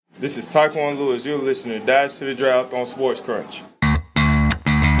This is Taekwon Lewis. You're listening to Dash to the Draft on Sports Crunch.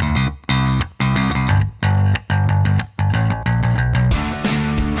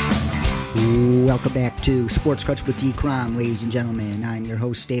 Welcome back to Sports Crunch with D. Crom, ladies and gentlemen. I'm your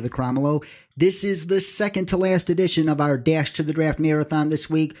host, David Cromwell. This is the second to last edition of our Dash to the Draft Marathon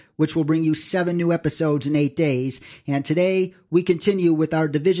this week, which will bring you 7 new episodes in 8 days. And today, we continue with our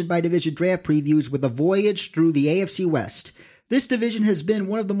division-by-division draft previews with a voyage through the AFC West. This division has been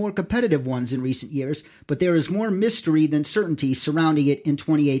one of the more competitive ones in recent years, but there is more mystery than certainty surrounding it in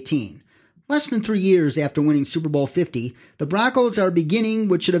 2018. Less than 3 years after winning Super Bowl 50, the Broncos are beginning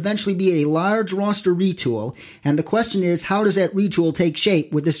what should eventually be a large roster retool, and the question is, how does that retool take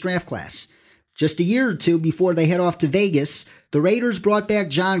shape with this draft class? Just a year or two before they head off to Vegas, the Raiders brought back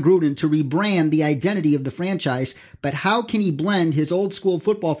John Gruden to rebrand the identity of the franchise, but how can he blend his old-school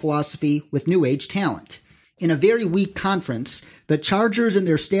football philosophy with new-age talent? In a very weak conference, the Chargers and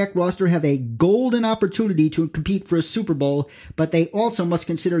their stacked roster have a golden opportunity to compete for a Super Bowl, but they also must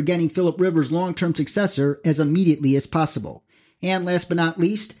consider getting Phillip Rivers' long-term successor as immediately as possible. And last but not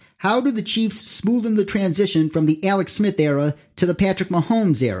least, how do the Chiefs smoothen the transition from the Alex Smith era to the Patrick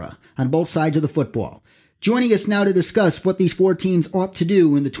Mahomes era on both sides of the football? Joining us now to discuss what these 4 teams ought to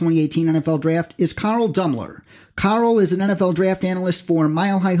do in the 2018 NFL Draft is Carl Dummler. Carl is an NFL draft analyst for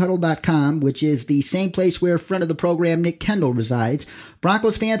MileHighHuddle.com, which is the same place where friend of the program Nick Kendall resides.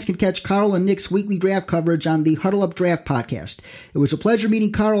 Broncos fans can catch Carl and Nick's weekly draft coverage on the Huddle Up Draft podcast. It was a pleasure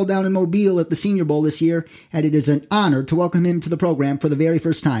meeting Carl down in Mobile at the Senior Bowl this year, and it is an honor to welcome him to the program for the very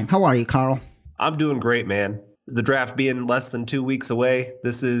first time. How are you, Carl? I'm doing great, man. The draft being less than 2 weeks away,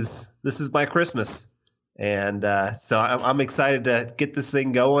 this is my Christmas. And so I'm excited to get this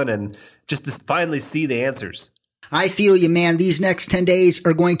thing going and just to finally see the answers. I feel you, man. These next 10 days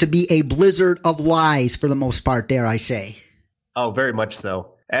are going to be a blizzard of lies for the most part, dare I say. Oh, very much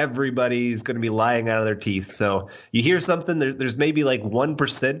so. Everybody's going to be lying out of their teeth. So you hear something, there's maybe like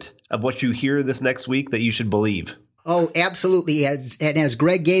 1% of what you hear this next week that you should believe. Oh, absolutely. As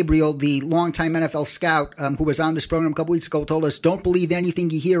Greg Gabriel, the longtime NFL scout who was on this program a couple weeks ago, told us, don't believe anything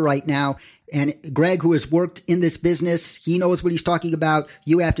you hear right now. And Greg, who has worked in this business, he knows what he's talking about.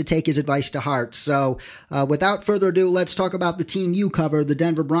 You have to take his advice to heart. So without further ado, let's talk about the team you cover, the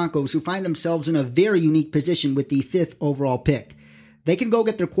Denver Broncos, who find themselves in a very unique position with the 5th overall pick. They can go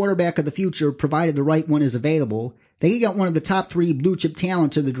get their quarterback of the future, provided the right one is available. They can get one of the top 3 blue-chip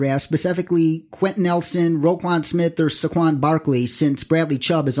talents of the draft, specifically Quentin Nelson, Roquan Smith, or Saquon Barkley, since Bradley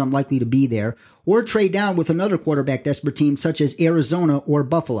Chubb is unlikely to be there, or trade down with another quarterback-desperate team such as Arizona or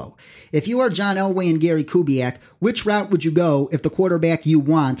Buffalo. If you are John Elway and Gary Kubiak, which route would you go if the quarterback you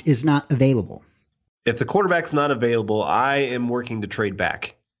want is not available? If the quarterback's not available, I am working to trade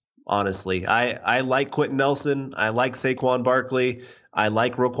back. Honestly, I like Quentin Nelson. I like Saquon Barkley. I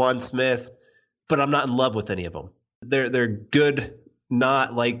like Roquan Smith, but I'm not in love with any of them. They're good,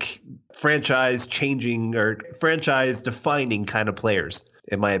 not like franchise changing or franchise defining kind of players,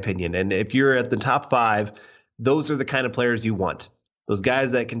 in my opinion. And if you're at the top 5, those are the kind of players you want. Those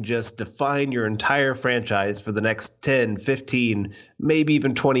guys that can just define your entire franchise for the next 10, 15, maybe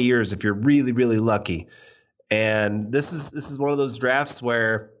even 20 years if you're really, really lucky. And this is one of those drafts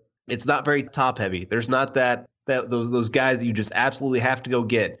where it's not very top heavy. There's not those guys that you just absolutely have to go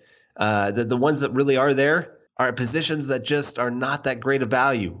get. The ones that really are there are at positions that just are not that great of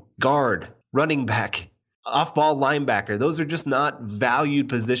value. Guard, running back, off-ball linebacker. Those are just not valued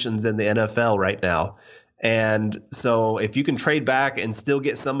positions in the NFL right now. And so if you can trade back and still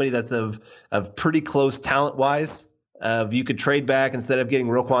get somebody that's of pretty close talent-wise, you could trade back instead of getting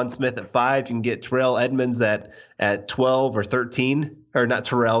Roquan Smith at 5, you can get Terrell Edmonds at 12 or 13. Or not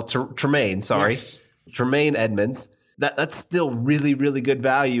Terrell, Tremaine, sorry. Yes. Tremaine Edmonds. That's still really, really good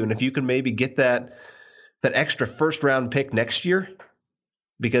value. And if you can maybe get that extra first-round pick next year,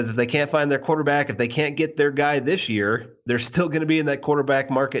 because if they can't find their quarterback, if they can't get their guy this year, they're still going to be in that quarterback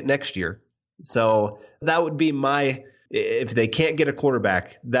market next year. So that would be if they can't get a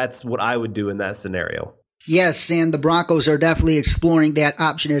quarterback, that's what I would do in that scenario. Yes, and the Broncos are definitely exploring that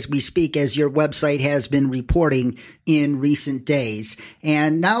option as we speak, as your website has been reporting in recent days.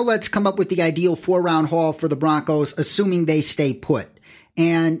 And now let's come up with the ideal 4-round haul for the Broncos, assuming they stay put.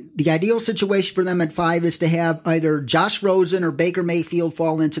 And the ideal situation for them at 5 is to have either Josh Rosen or Baker Mayfield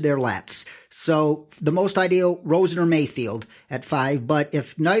fall into their laps. So the most ideal, Rosen or Mayfield at 5. But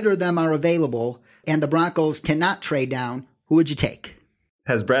if neither of them are available and the Broncos cannot trade down, who would you take?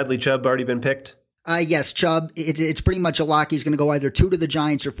 Has Bradley Chubb already been picked? Yes, Chubb. It's pretty much a lock. He's going to go either 2 to the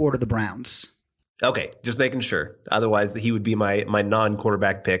Giants or 4 to the Browns. Okay, just making sure. Otherwise, he would be my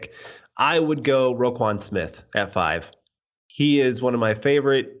non-quarterback pick. I would go Roquan Smith at 5. He is one of my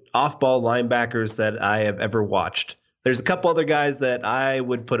favorite off-ball linebackers that I have ever watched. There's a couple other guys that I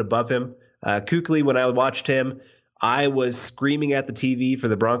would put above him. Kuechly, when I watched him, I was screaming at the TV for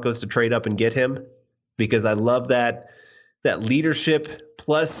the Broncos to trade up and get him because I love that leadership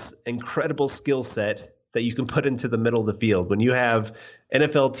plus incredible skill set that you can put into the middle of the field. When you have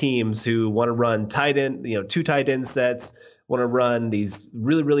NFL teams who want to run tight end, 2 tight end sets, want to run these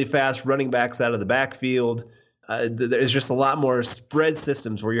really, really fast running backs out of the backfield, there's just a lot more spread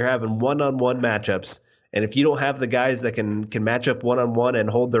systems where you're having one-on-one matchups. And if you don't have the guys that can match up one-on-one and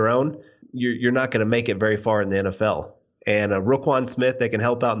hold their own, you're not going to make it very far in the NFL. And Roquan Smith that can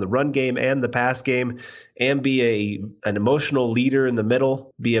help out in the run game and the pass game and be an emotional leader in the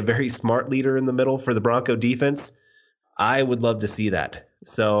middle, be a very smart leader in the middle for the Bronco defense. I would love to see that.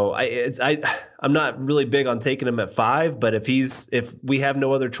 So I'm not really big on taking him at 5, but if we have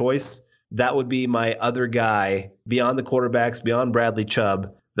no other choice, that would be my other guy beyond the quarterbacks, beyond Bradley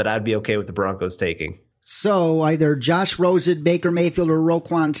Chubb, that I'd be okay with the Broncos taking. So either Josh Rosen, Baker Mayfield, or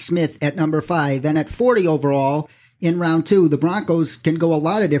Roquan Smith at number 5. And at 40 overall, in round 2, the Broncos can go a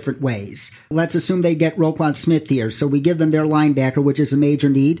lot of different ways. Let's assume they get Roquan Smith here. So we give them their linebacker, which is a major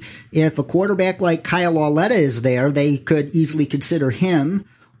need. If a quarterback like Kyle Lauletta is there, they could easily consider him.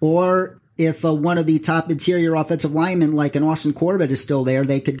 Or if one of the top interior offensive linemen like an Austin Corbett is still there,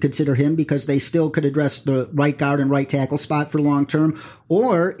 they could consider him because they still could address the right guard and right tackle spot for long term.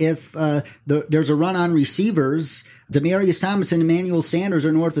 Or if there's a run on receivers, Demaryius Thomas and Emmanuel Sanders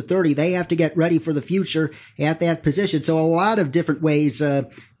are north of 30. They have to get ready for the future at that position. So a lot of different ways the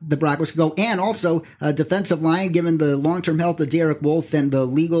Broncos can go. And also defensive line, given the long-term health of Derek Wolfe and the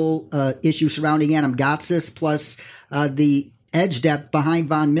legal issue surrounding Adam Gotsis, plus the edge depth behind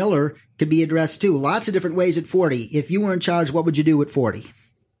Von Miller could be addressed too. Lots of different ways at 40. If you were in charge, what would you do at 40?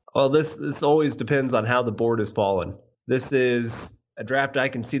 Well, this always depends on how the board has fallen. This is a draft I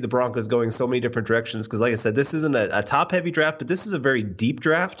can see the Broncos going so many different directions because, like I said, this isn't a top-heavy draft, but this is a very deep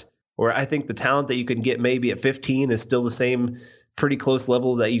draft where I think the talent that you can get maybe at 15 is still the same pretty close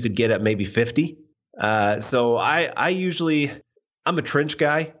level that you could get at maybe 50. So I'm a trench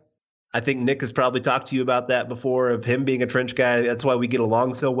guy. I think Nick has probably talked to you about that before, of him being a trench guy. That's why we get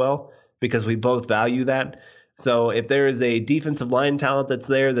along so well, because we both value that. So if there is a defensive line talent that's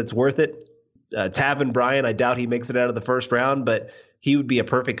there that's worth it, Taven Bryan, I doubt he makes it out of the first round, but he would be a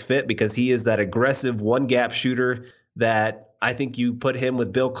perfect fit because he is that aggressive one-gap shooter that I think you put him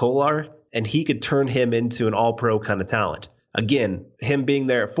with Bill Kollar, and he could turn him into an all-pro kind of talent. Again, him being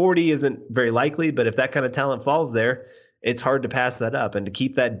there at 40 isn't very likely, but if that kind of talent falls there, it's hard to pass that up and to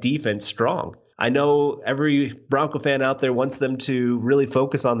keep that defense strong. I know every Bronco fan out there wants them to really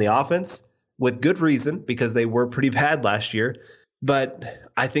focus on the offense with good reason because they were pretty bad last year. But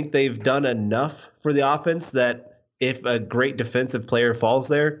I think they've done enough for the offense that if a great defensive player falls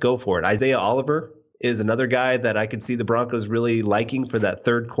there, go for it. Isaiah Oliver is another guy that I could see the Broncos really liking for that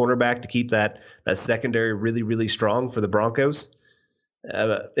third cornerback to keep that secondary really, really strong for the Broncos.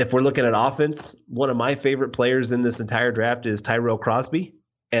 If we're looking at offense, one of my favorite players in this entire draft is Tyrell Crosby.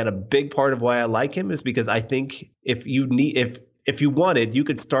 And a big part of why I like him is because I think if you wanted, you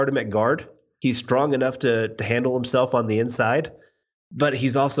could start him at guard. He's strong enough to handle himself on the inside, but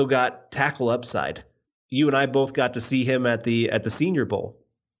he's also got tackle upside. You and I both got to see him at the Senior Bowl.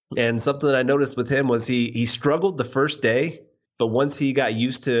 And something that I noticed with him was he struggled the first day, but once he got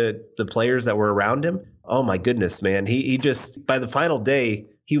used to the players that were around him, oh my goodness, man. He just, by the final day,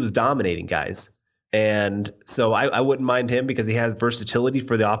 he was dominating guys. And so I wouldn't mind him because he has versatility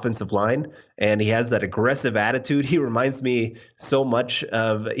for the offensive line and he has that aggressive attitude. He reminds me so much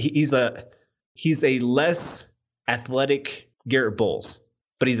of, he's a less athletic Garrett Bowles,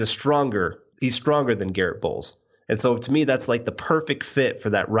 but he's stronger than Garrett Bowles. And so to me, that's like the perfect fit for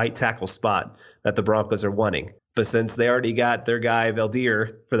that right tackle spot that the Broncos are wanting. But since they already got their guy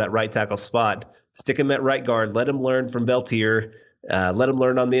Valdir for that right tackle spot, stick him at right guard, let him learn from Valdir, let him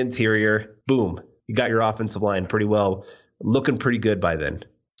learn on the interior. Boom, you got your offensive line pretty well, looking pretty good by then.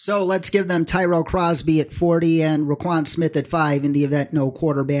 So let's give them Tyrell Crosby at 40 and Roquan Smith at 5 in the event no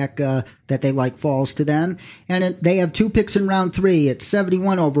quarterback that they like falls to them. And they have 2 picks in round 3 at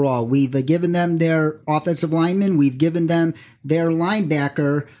 71 overall. We've given them their offensive lineman. We've given them their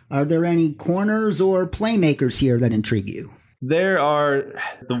linebacker. Are there any corners or playmakers here that intrigue you? There are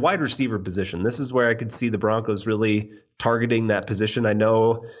the wide receiver position. This is where I could see the Broncos really targeting that position. I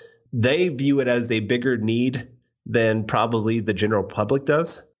know they view it as a bigger need than probably the general public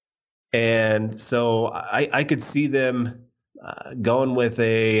does. And so I could see them going with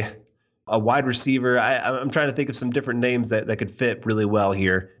a wide receiver. I'm trying to think of some different names that could fit really well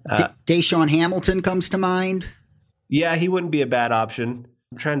here. Deshaun Hamilton comes to mind. Yeah, he wouldn't be a bad option.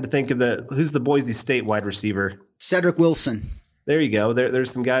 I'm trying to think of who's the Boise State wide receiver. Cedric Wilson. There you go.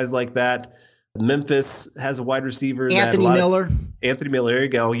 There's some guys like that. Memphis has a wide receiver. Anthony Miller. Anthony Miller. There you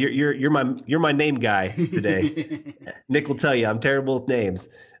go. You're my name guy today. Nick will tell you I'm terrible with names,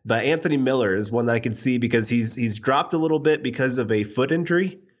 but Anthony Miller is one that I can see because he's dropped a little bit because of a foot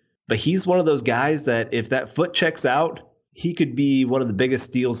injury, but he's one of those guys that if that foot checks out, he could be one of the biggest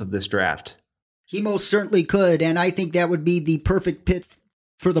steals of this draft. He most certainly could, and I think that would be the perfect fit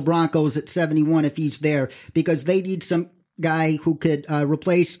for the Broncos at 71 if he's there, because they need some guy who could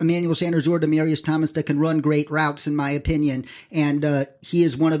replace Emmanuel Sanders or Demaryius Thomas that can run great routes, in my opinion, and he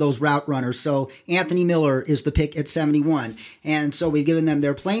is one of those route runners. So Anthony Miller is the pick at 71. And so we've given them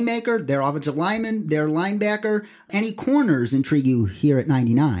their playmaker, their offensive lineman, their linebacker. Any corners intrigue you here at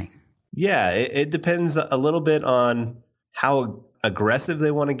 99? Yeah, it depends a little bit on how aggressive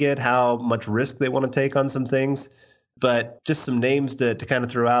they want to get, how much risk they want to take on some things. But just some names to kind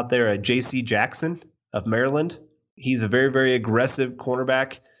of throw out there. J.C. Jackson of Maryland. He's a very, very aggressive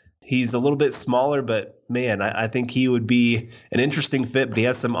cornerback. He's a little bit smaller, but man, I think he would be an interesting fit, but he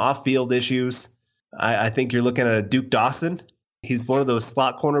has some off-field issues. I think you're looking at a Duke Dawson. He's one of those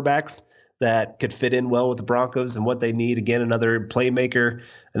slot cornerbacks that could fit in well with the Broncos and what they need. Again, another playmaker,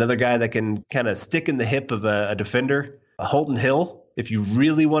 another guy that can kind of stick in the hip of a defender. Holton Hill, if you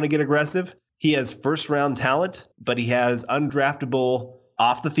really want to get aggressive, he has first-round talent, but he has undraftable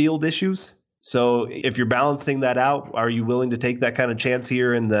off-the-field issues. So if you're balancing that out, are you willing to take that kind of chance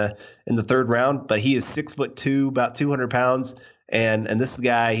here in the third round? But he is 6'2", about 200 pounds, and this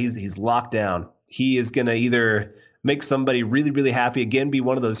guy, he's locked down. He is going to either make somebody really, really happy, again, be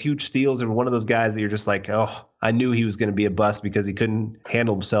one of those huge steals, or one of those guys that you're just like, oh, I knew he was going to be a bust because he couldn't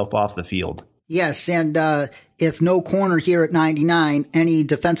handle himself off the field. Yes, and if no corner here at 99, any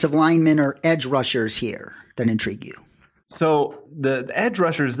defensive linemen or edge rushers here that intrigue you? So the edge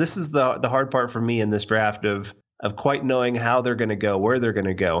rushers, this is the hard part for me in this draft of quite knowing how they're going to go, where they're going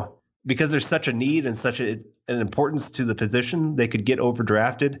to go. Because there's such a need and such an importance to the position, they could get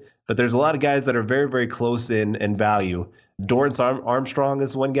overdrafted. But there's a lot of guys that are very, very close in value. Dorrance Armstrong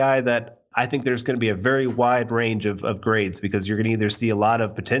is one guy that I think there's going to be a very wide range of grades, because you're going to either see a lot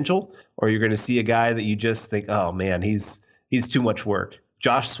of potential or you're going to see a guy that you just think, oh, man, he's too much work.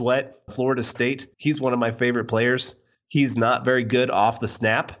 Josh Sweat, Florida State, he's one of my favorite players. He's not very good off the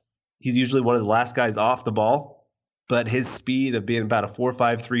snap. He's usually one of the last guys off the ball, but his speed of being about a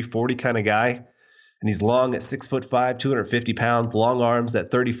 4.5, 340 kind of guy, and he's long at 6'5", 250 pounds, long arms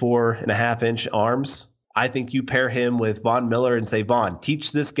at 34.5-inch arms. I think you pair him with Von Miller and say, Von,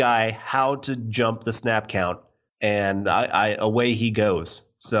 teach this guy how to jump the snap count, and away he goes.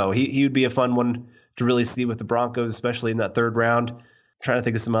 So he would be a fun one to really see with the Broncos, especially in that third round. I'm trying to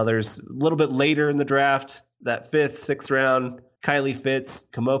think of some others. A little bit later in the draft, that 5th, 6th round, Kylie Fitz,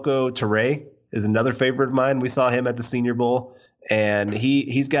 Kamoko Ture is another favorite of mine. We saw him at the Senior Bowl, and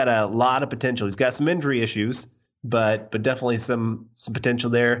he's got a lot of potential. He's got some injury issues, but definitely some potential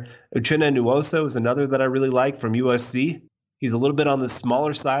there. Uchenna Nwosu is another that I really like from USC. He's a little bit on the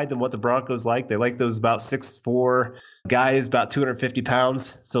smaller side than what the Broncos like. They like those about 6'4" guys, about 250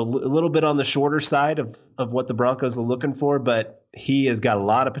 pounds. So a little bit on the shorter side of what the Broncos are looking for, but he has got a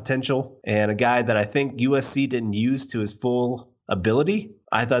lot of potential, and a guy that I think USC didn't use to his full ability.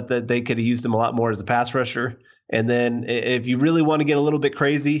 I thought that they could have used him a lot more as a pass rusher. And then if you really want to get a little bit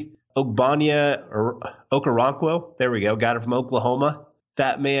crazy, Ogbonnia Okoronkwo, there we go, got it from Oklahoma.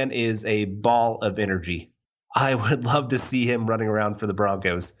 That man is a ball of energy. I would love to see him running around for the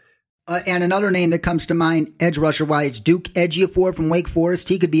Broncos. And another name that comes to mind, edge rusher-wise, Duke Ejiofor from Wake Forest.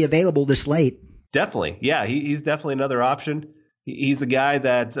 He could be available this late. Definitely. Yeah, he's definitely another option. He's a guy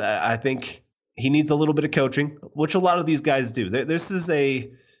that I think he needs a little bit of coaching, which a lot of these guys do. This is a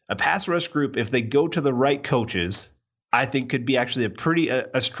pass rush group. If they go to the right coaches, I think could be actually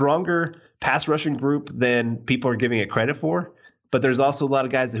a stronger pass rushing group than people are giving it credit for. But there's also a lot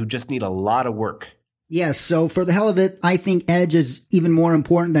of guys who just need a lot of work. Yes, so for the hell of it, I think edge is even more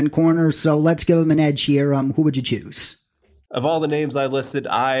important than corner, so let's give him an edge here. Who would you choose? Of all the names I listed,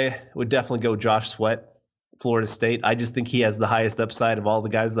 I would definitely go Josh Sweat, Florida State. I just think he has the highest upside of all the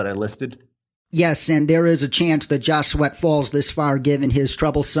guys that I listed. Yes, and there is a chance that Josh Sweat falls this far given his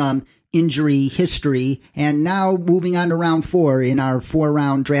troublesome injury history. And now moving on to round 4 in our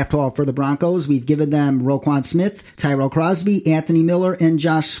 4-round draft haul for the Broncos, we've given them Roquan Smith, Tyrell Crosby, Anthony Miller, and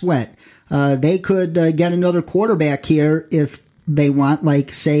Josh Sweat. They could get another quarterback here if they want,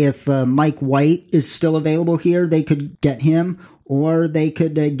 like, say, if Mike White is still available here, they could get him, or they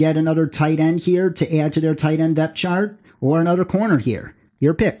could get another tight end here to add to their tight end depth chart, or another corner here.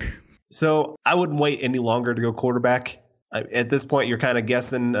 Your pick. So I wouldn't wait any longer to go quarterback. At this point, you're kind of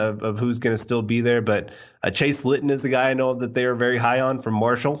guessing of who's going to still be there, but Chase Litton is a guy I know that they are very high on from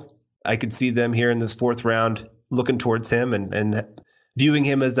Marshall. I could see them here in this fourth round looking towards him and viewing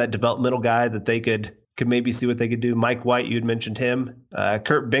him as that developmental guy that they could maybe see what they could do. Mike White, you had mentioned him.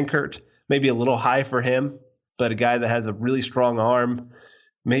 Kurt Benkert, maybe a little high for him, but a guy that has a really strong arm.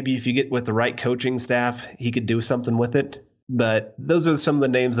 Maybe if you get with the right coaching staff, he could do something with it. But those are some of the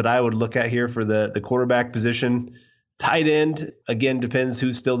names that I would look at here for the quarterback position. Tight end, again, depends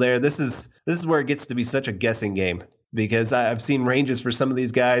who's still there. This is where it gets to be such a guessing game because I've seen ranges for some of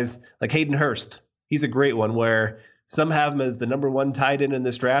these guys, like Hayden Hurst. He's a great one where some have him as the number one tight end in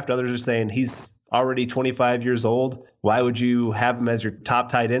this draft. Others are saying he's already 25 years old. Why would you have him as your top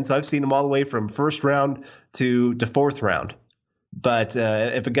tight end? So I've seen him all the way from first round to fourth round. But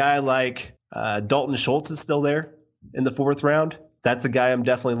if a guy like Dalton Schultz is still there in the fourth round, that's a guy I'm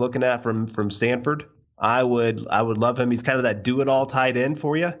definitely looking at from Stanford. I would love him. He's kind of that do-it-all tight end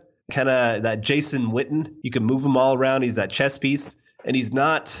for you, kind of that Jason Witten. You can move him all around. He's that chess piece, and he's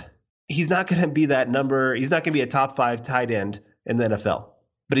not going to be that number. He's not going to be a top 5 tight end in the NFL,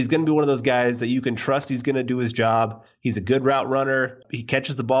 but he's going to be one of those guys that you can trust. He's going to do his job. He's a good route runner. He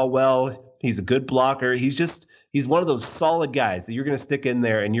catches the ball well. He's a good blocker. He's one of those solid guys that you're going to stick in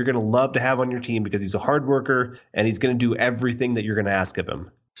there and you're going to love to have on your team because he's a hard worker and he's going to do everything that you're going to ask of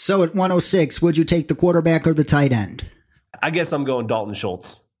him. So at 106, would you take the quarterback or the tight end? I guess I'm going Dalton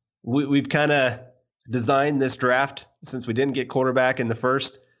Schultz. We've kind of designed this draft since we didn't get quarterback in the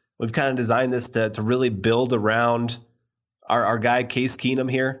first. We've kind of designed this to really build around our guy Case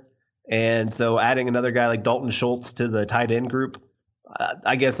Keenum here. And so adding another guy like Dalton Schultz to the tight end group,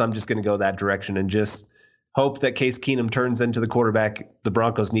 I guess I'm just going to go that direction and just hope that Case Keenum turns into the quarterback the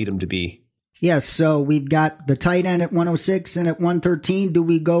Broncos need him to be. Yes, so we've got the tight end at 106 and at 113. Do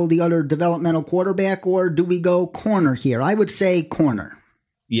we go the other developmental quarterback or do we go corner here? I would say corner.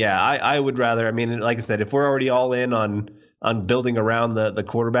 Yeah, I would rather. I mean, like I said, if we're already all in on building around the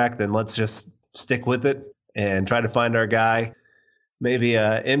quarterback, then let's just stick with it and try to find our guy. Maybe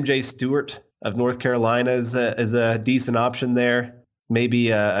MJ Stewart of North Carolina is a decent option there. Maybe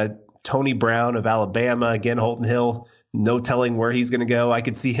a Tony Brown of Alabama. Again, Holton Hill. No telling where he's going to go. I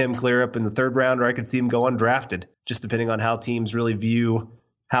could see him clear up in the third round, or I could see him go undrafted, just depending on how teams really view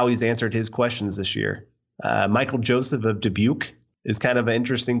how he's answered his questions this year. Michael Joseph of Dubuque is kind of an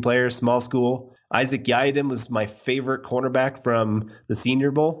interesting player, small school. Isaac Yiadom was my favorite cornerback from the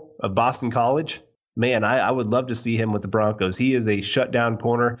Senior Bowl of Boston College. Man, I would love to see him with the Broncos. He is a shutdown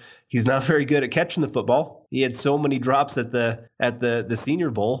corner. He's not very good at catching the football. He had so many drops at the Senior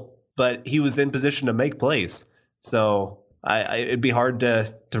Bowl, but he was in position to make plays. So it'd be hard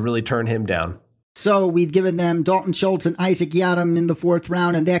to really turn him down. So we've given them Dalton Schultz and Isaac Yiadom in the fourth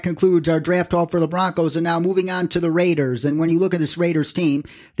round, and that concludes our draft haul for the Broncos. And now moving on to the Raiders. And when you look at this Raiders team,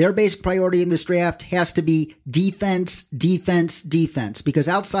 their basic priority in this draft has to be defense, defense, defense. Because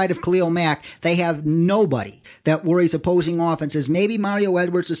outside of Khalil Mack, they have nobody that worries opposing offenses. Maybe Mario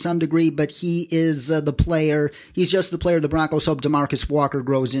Edwards to some degree, but he is the player. He's just the player the Broncos hope DeMarcus Walker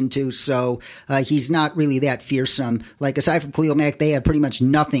grows into. So he's not really that fearsome. Like aside from Khalil Mack, they have pretty much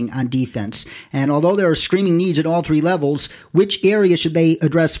nothing on defense. And although there are screaming needs at all three levels, which area should they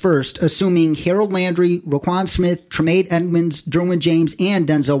address first, assuming Harold Landry, Roquan Smith, Tremaine Edmunds, Derwin James, and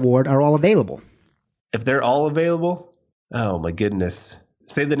Denzel Ward are all available? If they're all available, oh my goodness.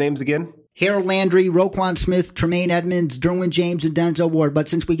 Say the names again. Harold Landry, Roquan Smith, Tremaine Edmunds, Derwin James, and Denzel Ward. But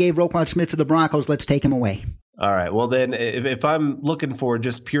since we gave Roquan Smith to the Broncos, let's take him away. All right. Well, then if I'm looking for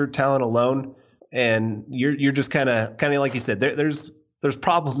just pure talent alone, and you're just kind of like you said, there's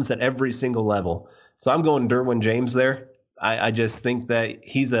problems at every single level. So I'm going Derwin James there. I just think that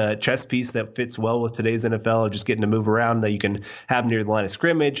he's a chess piece that fits well with today's NFL, just getting to move around, that you can have near the line of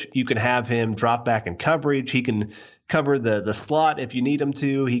scrimmage. You can have him drop back in coverage. He can cover the slot if you need him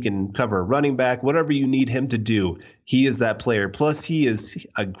to. He can cover a running back, whatever you need him to do. He is that player. Plus, he is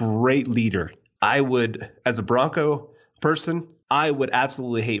a great leader. I would, as a Bronco person, I would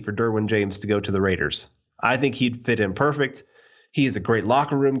absolutely hate for Derwin James to go to the Raiders. I think he'd fit in perfect. He is a great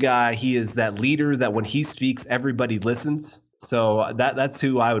locker room guy. He is that leader that when he speaks, everybody listens. So that's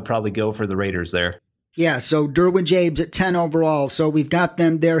who I would probably go for the Raiders there. Yeah, so Derwin James at 10 overall. So we've got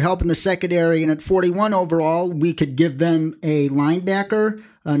them there helping the secondary. And at 41 overall, we could give them a linebacker,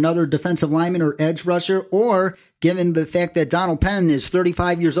 another defensive lineman or edge rusher, or given the fact that Donald Penn is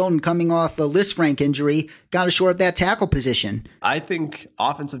 35 years old and coming off a Lisfranc injury, got to shore up that tackle position. I think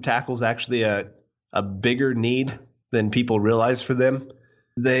offensive tackle is actually a bigger need than people realize for them.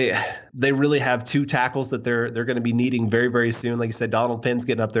 They really have two tackles that they're going to be needing very, very soon. Like you said, Donald Penn's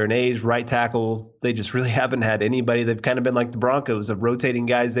getting up there in age. Right tackle, they just really haven't had anybody. They've kind of been like the Broncos of rotating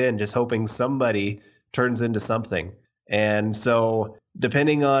guys in, just hoping somebody turns into something. And so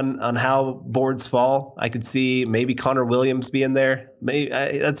depending on how boards fall, I could see maybe Connor Williams being there. Maybe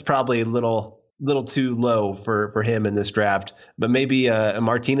that's probably a little too low for him in this draft. But maybe a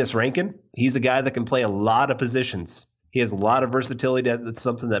Martinez Rankin. He's a guy that can play a lot of positions. He has a lot of versatility. That's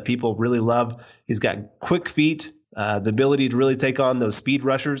something that people really love. He's got quick feet, the ability to really take on those speed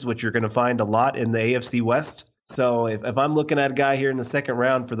rushers, which you're going to find a lot in the AFC West. So if I'm looking at a guy here in the second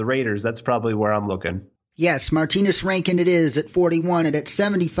round for the Raiders, that's probably where I'm looking. Yes, Martinez Rankin it is at 41. And at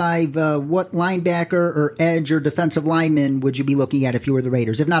 75, what linebacker or edge or defensive lineman would you be looking at if you were the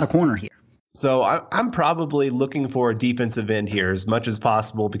Raiders, if not a corner here? So I'm probably looking for a defensive end here as much as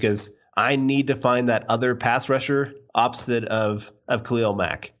possible because I need to find that other pass rusher opposite of Khalil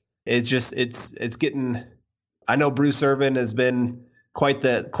Mack. It's just it's getting. I know Bruce Irvin has been quite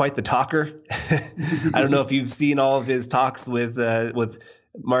the talker. I don't know if you've seen all of his talks with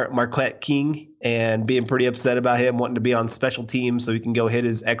Marquette King and being pretty upset about him wanting to be on special teams so he can go hit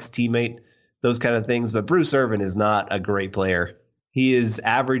his ex-teammate, those kind of things. But Bruce Irvin is not a great player. He is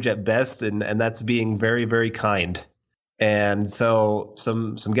average at best, and that's being very, very kind. And so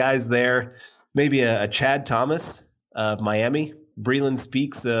some guys there, maybe a Chad Thomas of Miami. Breeland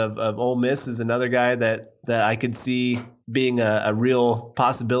Speaks of Ole Miss is another guy that I could see being a real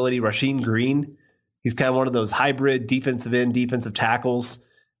possibility. Rasheem Green, he's kind of one of those hybrid defensive end, defensive tackles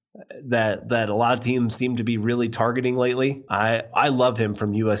that a lot of teams seem to be really targeting lately. I love him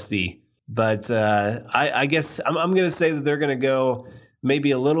from USC. But I guess I'm going to say that they're going to go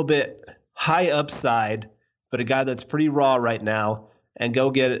maybe a little bit high upside, but a guy that's pretty raw right now, and go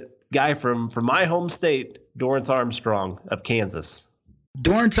get a guy from my home state, Dorrance Armstrong of Kansas.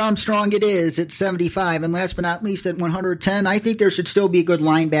 Dorrance Armstrong it is at 75. And last but not least at 110, I think there should still be a good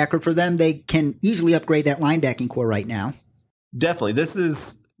linebacker for them. They can easily upgrade that linebacking core right now. Definitely. This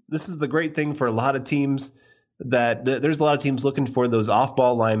is the great thing for a lot of teams that there's a lot of teams looking for those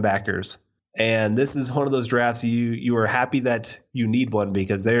off-ball linebackers. And this is one of those drafts you are happy that you need one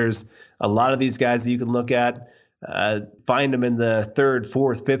because there's a lot of these guys that you can look at, find them in the third,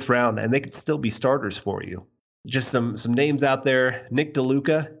 fourth, fifth round, and they could still be starters for you. Just some names out there. Nick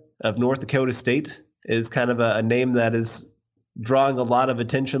DeLuca of North Dakota State is kind of a name that is drawing a lot of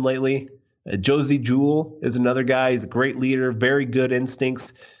attention lately. Josie Jewell is another guy. He's a great leader, very good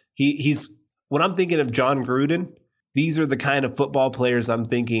instincts. He's when I'm thinking of John Gruden, these are the kind of football players I'm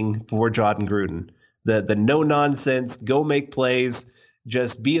thinking for John Gruden. The no nonsense, go make plays,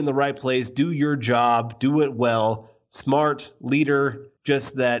 just be in the right place, do your job, do it well, smart leader,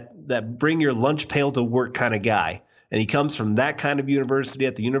 just that bring your lunch pail to work kind of guy. And he comes from that kind of university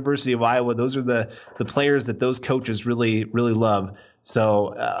at the University of Iowa. Those are the players that those coaches really, really love.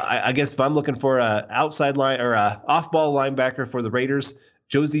 So I guess if I'm looking for a outside line or a off-ball linebacker for the Raiders,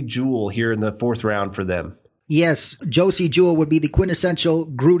 Josie Jewell here in the fourth round for them. Yes, Josie Jewell would be the quintessential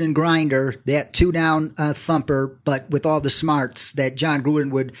Gruden grinder, that two-down thumper, but with all the smarts that John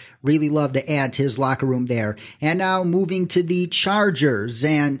Gruden would really love to add to his locker room there. And now moving to the Chargers.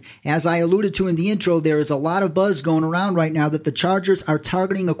 And as I alluded to in the intro, there is a lot of buzz going around right now that the Chargers are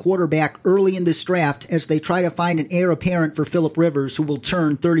targeting a quarterback early in this draft as they try to find an heir apparent for Phillip Rivers, who will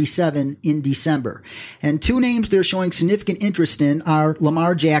turn 37 in December. And two names they're showing significant interest in are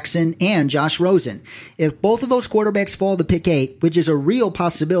Lamar Jackson and Josh Rosen. If both of those quarterbacks fall to pick 8, which is a real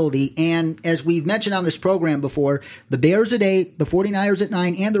possibility, and as we've mentioned on this program before, the Bears at 8, the 49ers at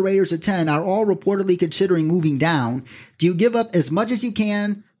 9, and the Raiders at 10 are all reportedly considering moving down. Do you give up as much as you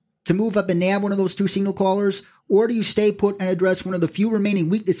can to move up and nab one of those two signal callers, or do you stay put and address one of the few remaining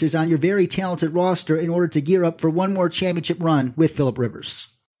weaknesses on your very talented roster in order to gear up for one more championship run with Phillip Rivers?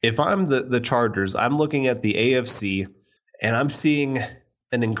 If I'm the Chargers, I'm looking at the AFC, and I'm seeing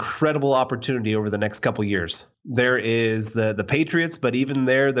an incredible opportunity over the next couple years. There is the Patriots, but even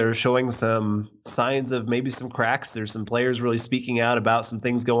there, they're showing some signs of maybe some cracks. There's some players really speaking out about some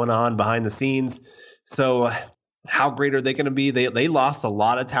things going on behind the scenes. So how great are they going to be? They lost a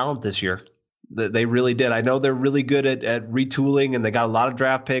lot of talent this year. They really did. I know they're really good at retooling, and they got a lot of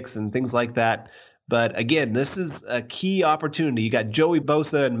draft picks and things like that. But again, this is a key opportunity. You got Joey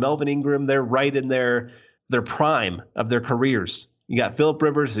Bosa and Melvin Ingram. They're right in their prime of their careers. You got Phillip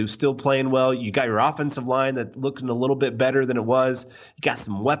Rivers, who's still playing well. You got your offensive line that looking a little bit better than it was. You got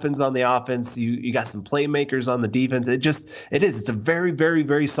some weapons on the offense. You got some playmakers on the defense. It's a very, very,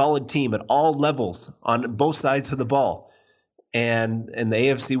 very solid team at all levels on both sides of the ball. And in the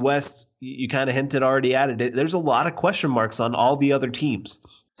AFC West, you kind of hinted already at it. There's a lot of question marks on all the other teams.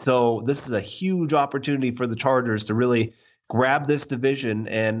 So this is a huge opportunity for the Chargers to really grab this division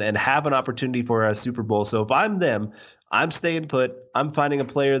and have an opportunity for a Super Bowl. So if I'm them, I'm staying put. I'm finding a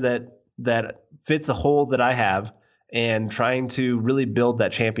player that fits a hole that I have and trying to really build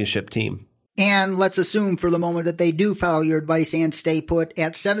that championship team. And let's assume for the moment that they do follow your advice and stay put.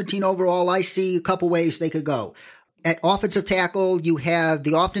 At 17 overall, I see a couple ways they could go. At offensive tackle, you have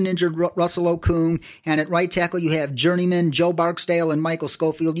the often injured Russell Okung, and at right tackle, you have journeyman Joe Barksdale and Michael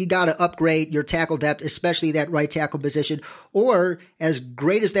Schofield. You got to upgrade your tackle depth, especially that right tackle position. Or, as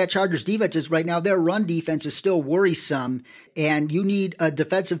great as that Chargers defense is right now, their run defense is still worrisome, and you need a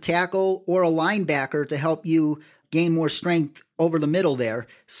defensive tackle or a linebacker to help you gain more strength over the middle there.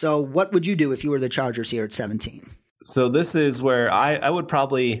 So what would you do if you were the Chargers here at 17? So this is where I would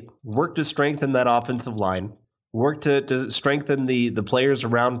probably work to strengthen that offensive line. Work to strengthen the players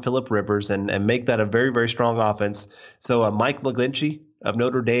around Phillip Rivers and make that a very, very strong offense. So Mike McGlinchey of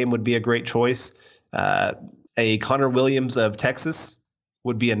Notre Dame would be a great choice. A Connor Williams of Texas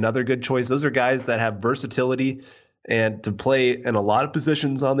would be another good choice. Those are guys that have versatility and to play in a lot of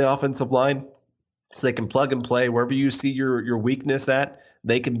positions on the offensive line. So they can plug and play wherever you see your weakness at.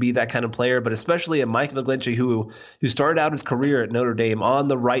 They can be that kind of player, but especially a Mike McGlinchey who started out his career at Notre Dame on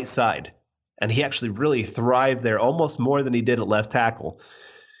the right side. And he actually really thrived there almost more than he did at left tackle.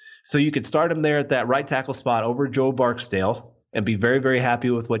 So you could start him there at that right tackle spot over Joe Barksdale and be very, very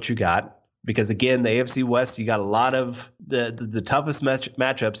happy with what you got. Because, again, the AFC West, you got a lot of the toughest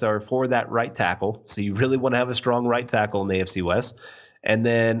matchups are for that right tackle. So you really want to have a strong right tackle in the AFC West. And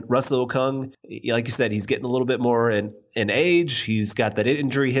then Russell Okung, like you said, he's getting a little bit more in age. He's got that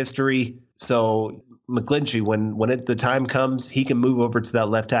injury history. So McGlinchey, when the time comes, he can move over to that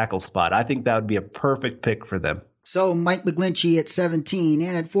left tackle spot. I think that would be a perfect pick for them. So Mike McGlinchey at 17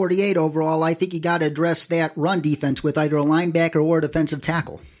 and at 48 overall, I think you got to address that run defense with either a linebacker or a defensive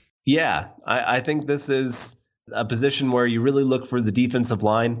tackle. Yeah, I think this is a position where you really look for the defensive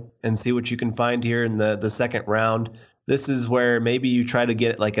line and see what you can find here in the second round. This is where maybe you try to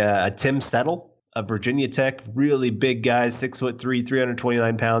get like a Tim Settle of Virginia Tech, really big guy, 6'3",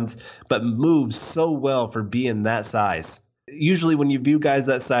 329 pounds, but moves so well for being that size. Usually when you view guys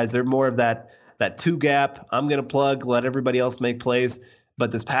that size, they're more of that two gap. I'm going to plug, let everybody else make plays.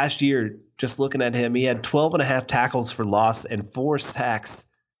 But this past year, just looking at him, he had 12 and a half tackles for loss and 4 sacks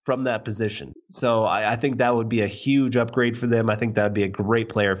from that position. So I think that would be a huge upgrade for them. I think that would be a great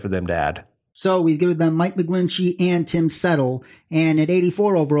player for them to add. So we give them Mike McGlinchey and Tim Settle. And at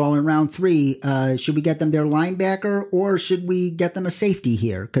 84 overall in round 3, should we get them their linebacker or should we get them a safety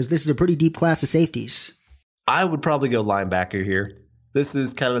here? Because this is a pretty deep class of safeties. I would probably go linebacker here. This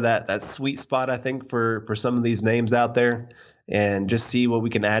is kind of that sweet spot, I think, for some of these names out there, and just see what we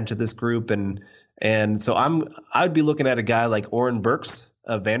can add to this group. And so I'd be looking at a guy like Oren Burks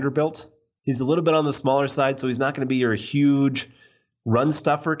of Vanderbilt. He's a little bit on the smaller side, so he's not going to be your huge run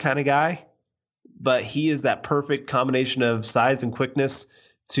stuffer kind of guy, but he is that perfect combination of size and quickness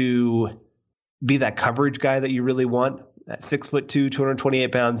to be that coverage guy that you really want. At 6'2",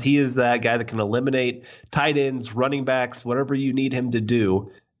 228 pounds, he is that guy that can eliminate tight ends, running backs, whatever you need him to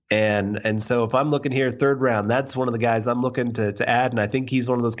do. And so if I'm looking here, third round, that's one of the guys I'm looking to add. And I think he's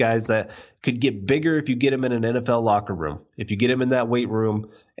one of those guys that could get bigger if you get him in an NFL locker room, if you get him in that weight room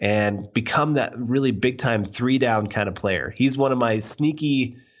and become that really big time 3-down kind of player. He's one of my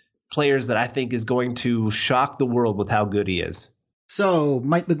sneaky players that I think is going to shock the world with how good he is. So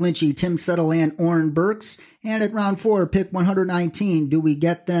Mike McGlinchey, Tim Settle, and Oren Burks. And at round 4, pick 119, do we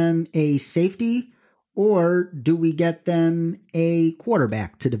get them a safety or do we get them a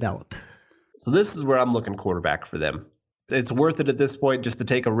quarterback to develop? So this is where I'm looking quarterback for them. It's worth it at this point just to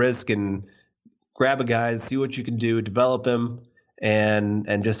take a risk and grab a guy, see what you can do, develop him,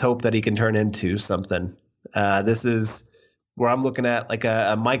 and just hope that he can turn into something. This is where I'm looking at like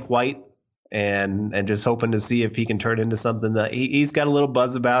a Mike White and just hoping to see if he can turn into something. That he's got a little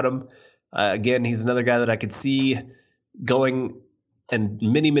buzz about him. Again, he's another guy that I could see going in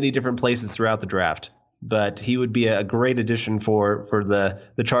many, many different places throughout the draft. But he would be a great addition for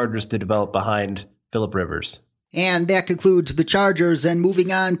the Chargers to develop behind Phillip Rivers. And that concludes the Chargers. And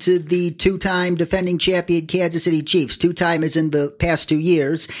moving on to the 2-time defending champion Kansas City Chiefs. 2-time is in the past 2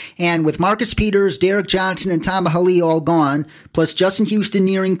 years. And with Marcus Peters, Derek Johnson, and Tom Haley all gone, plus Justin Houston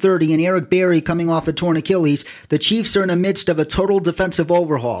nearing 30 and Eric Berry coming off a torn Achilles, the Chiefs are in the midst of a total defensive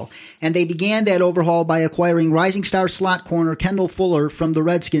overhaul. And they began that overhaul by acquiring rising star slot corner Kendall Fuller from the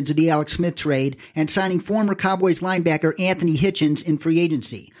Redskins in the Alex Smith trade and signing former Cowboys linebacker Anthony Hitchens in free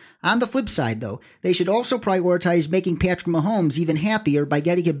agency. On the flip side, though, they should also prioritize making Patrick Mahomes even happier by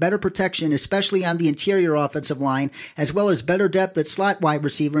getting him better protection, especially on the interior offensive line, as well as better depth at slot wide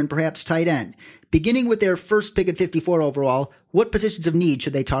receiver and perhaps tight end. Beginning with their first pick at 54 overall, what positions of need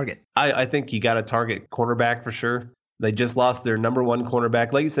should they target? I think you got to target cornerback for sure. They just lost their number one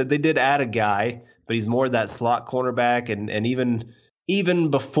cornerback. Like you said, they did add a guy, but he's more that slot cornerback. And even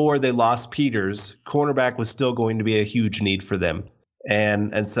before they lost Peters, cornerback was still going to be a huge need for them.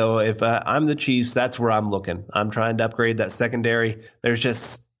 And so if I'm the Chiefs, that's where I'm looking. I'm trying to upgrade that secondary. There's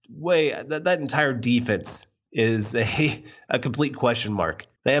just that entire defense is a complete question mark.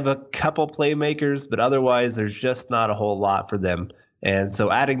 They have a couple playmakers, but otherwise there's just not a whole lot for them. And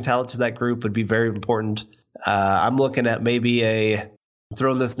so adding talent to that group would be very important. I'm looking at maybe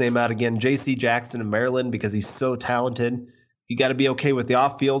throwing this name out again, J.C. Jackson in Maryland, because he's so talented. You got to be okay with the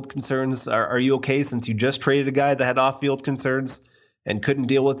off-field concerns. Are you okay, since you just traded a guy that had off-field concerns and couldn't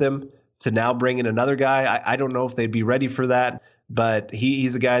deal with him, to now bring in another guy? I don't know if they'd be ready for that, but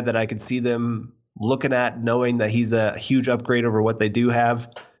he's a guy that I could see them looking at, knowing that he's a huge upgrade over what they do have.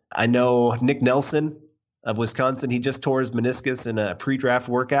 I know Nick Nelson of Wisconsin, he just tore his meniscus in a pre-draft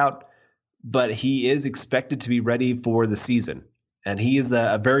workout, but he is expected to be ready for the season. And he is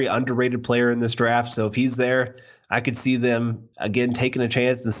a very underrated player in this draft. So if he's there, I could see them, again, taking a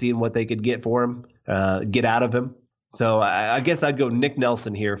chance and seeing what they could get for him, get out of him. So I guess I'd go Nick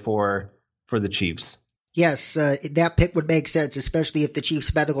Nelson here for the Chiefs. Yes, that pick would make sense, especially if the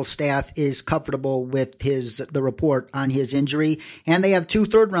Chiefs medical staff is comfortable with the report on his injury. And they have 2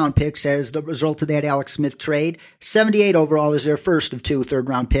 third-round picks as the result of that Alex Smith trade. 78 overall is their first of 2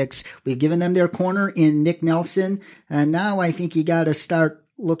 third-round picks. We've given them their corner in Nick Nelson. And now I think you got to start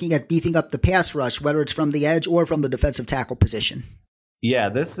looking at beefing up the pass rush, whether it's from the edge or from the defensive tackle position. Yeah,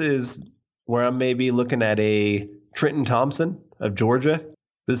 this is where I'm maybe looking at a Trenton Thompson of Georgia.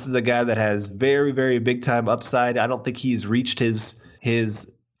 This is a guy that has very, very big time upside. I don't think he's reached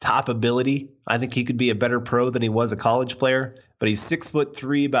his top ability. I think he could be a better pro than he was a college player, but he's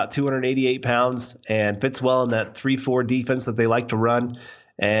 6'3", about 288 pounds, and fits well in that 3-4 defense that they like to run,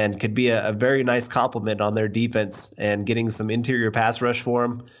 and could be a very nice compliment on their defense and getting some interior pass rush for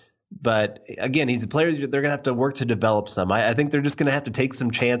him. But again, he's a player they're going to have to work to develop some. I think they're just going to have to take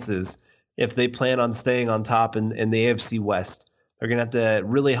some chances if they plan on staying on top in the AFC West. They're going to have to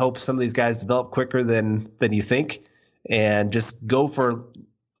really hope some of these guys develop quicker than you think, and just go for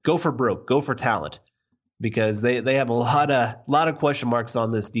broke, go for talent, because they have a lot of question marks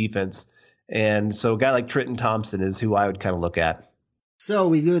on this defense. And so a guy like Trenton Thompson is who I would kind of look at. So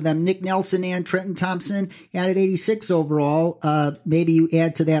we've given them Nick Nelson and Trenton Thompson at 86 overall. Maybe you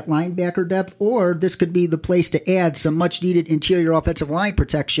add to that linebacker depth, or this could be the place to add some much needed interior offensive line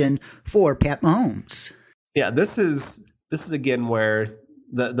protection for Pat Mahomes. Yeah, this is again where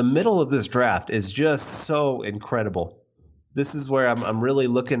the middle of this draft is just so incredible. This is where I'm really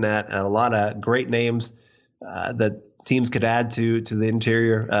looking at a lot of great names that teams could add to the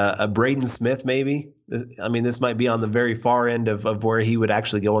interior. A Braden Smith, maybe. I mean, this might be on the very far end of where he would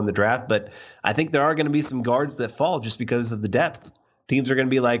actually go in the draft, but I think there are going to be some guards that fall just because of the depth. Teams are going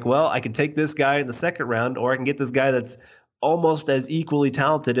to be like, well, I could take this guy in the second round, or I can get this guy that's almost as equally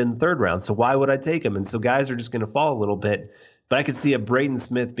talented in the third round. So why would I take him? And so guys are just going to fall a little bit. But I could see a Braden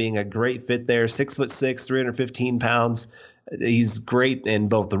Smith being a great fit there. 6'6", 315 pounds. He's great in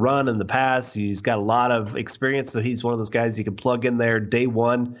both the run and the pass. He's got a lot of experience. So he's one of those guys you can plug in there day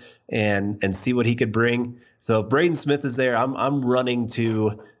one and see what he could bring. So if Braden Smith is there, I'm running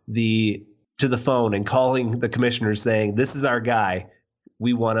to the phone and calling the commissioners saying, this is our guy.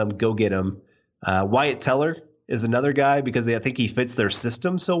 We want him. Go get him. Wyatt Teller is another guy because I think he fits their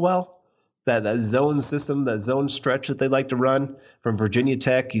system so well. That zone system, that zone stretch that they like to run from Virginia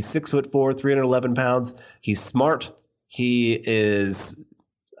Tech. He's 6'4", 311 pounds. He's smart. He is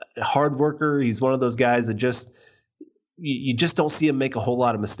a hard worker. He's one of those guys that you just don't see him make a whole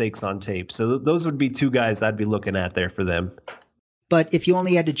lot of mistakes on tape. So those would be 2 guys I'd be looking at there for them. But if you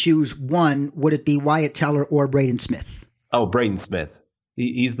only had to choose one, would it be Wyatt Teller or Braden Smith? Oh, Braden Smith.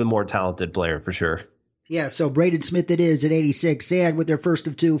 He's the more talented player for sure. Yeah, so Braden Smith it is at 86, and with their first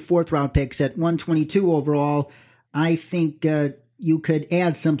of 2 fourth-round picks at 122 overall, I think you could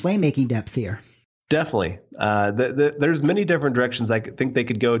add some playmaking depth here. Definitely. There's many different directions I think they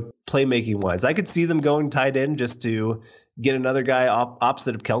could go playmaking-wise. I could see them going tight end just to get another guy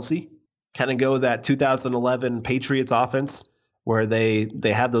opposite of Kelsey, kind of go that 2011 Patriots offense where they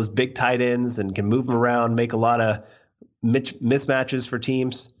have those big tight ends and can move them around, make a lot of mismatches for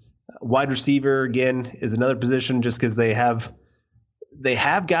teams. Wide receiver, again, is another position just because they have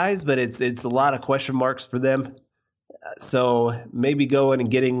guys, but it's a lot of question marks for them. So maybe going and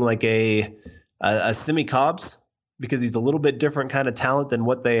getting like a Simi Cobbs, because he's a little bit different kind of talent than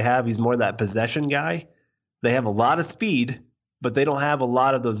what they have. He's more that possession guy. They have a lot of speed, but they don't have a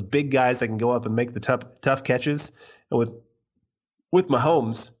lot of those big guys that can go up and make the tough catches. And with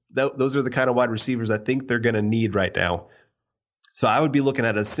Mahomes, those are the kind of wide receivers I think they're going to need right now. So I would be looking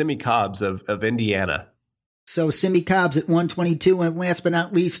at a Simi Cobbs of Indiana. So Simi Cobbs at 122, and last but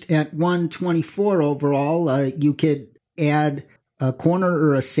not least at 124 overall. You could add a corner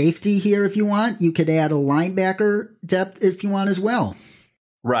or a safety here if you want. You could add a linebacker depth if you want as well.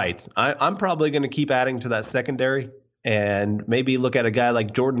 Right. I'm probably going to keep adding to that secondary and maybe look at a guy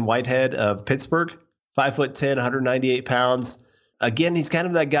like Jordan Whitehead of Pittsburgh, 5'10", 198 pounds. Again, he's kind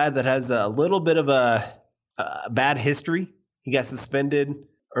of that guy that has a little bit of a bad history. He got suspended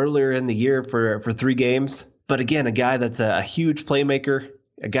earlier in the year for 3 games. But again, a guy that's a huge playmaker,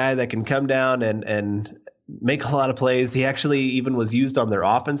 a guy that can come down and make a lot of plays. He actually even was used on their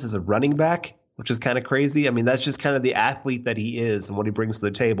offense as a running back, which is kind of crazy. I mean, that's just kind of the athlete that he is and what he brings to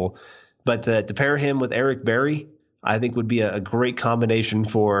the table. But to pair him with Eric Berry, I think would be a great combination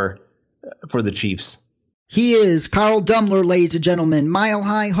for the Chiefs. He is Carl Dummler, ladies and gentlemen.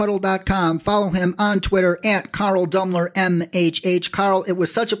 MileHighHuddle.com. Follow him on Twitter at Carl Dummler, MHH. Carl, it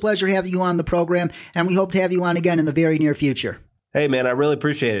was such a pleasure having you on the program, and we hope to have you on again in the very near future. Hey, man, I really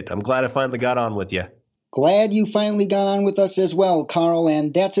appreciate it. I'm glad I finally got on with you. Glad you finally got on with us as well, Carl,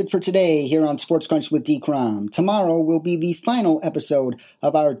 and that's it for today here on Sports Crunch with D. Crom. Tomorrow will be the final episode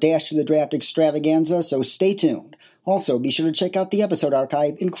of our Dash to the Draft extravaganza, so stay tuned. Also, be sure to check out the episode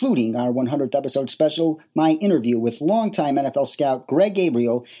archive, including our 100th episode special, my interview with longtime NFL scout Greg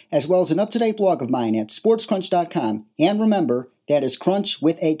Gabriel, as well as an up-to-date blog of mine at sportscrunch.com. And remember, that is Crunch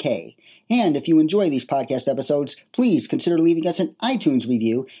with a K. And if you enjoy these podcast episodes, please consider leaving us an iTunes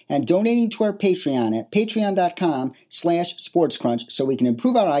review and donating to our Patreon at patreon.com/sportscrunch so we can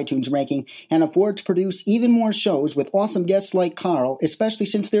improve our iTunes ranking and afford to produce even more shows with awesome guests like Carl, especially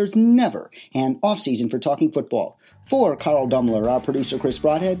since there's never an off-season for talking football. For Carl Dummler, our producer Chris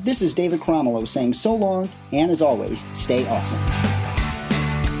Broadhead, this is David Cromwell saying so long, and as always, stay awesome.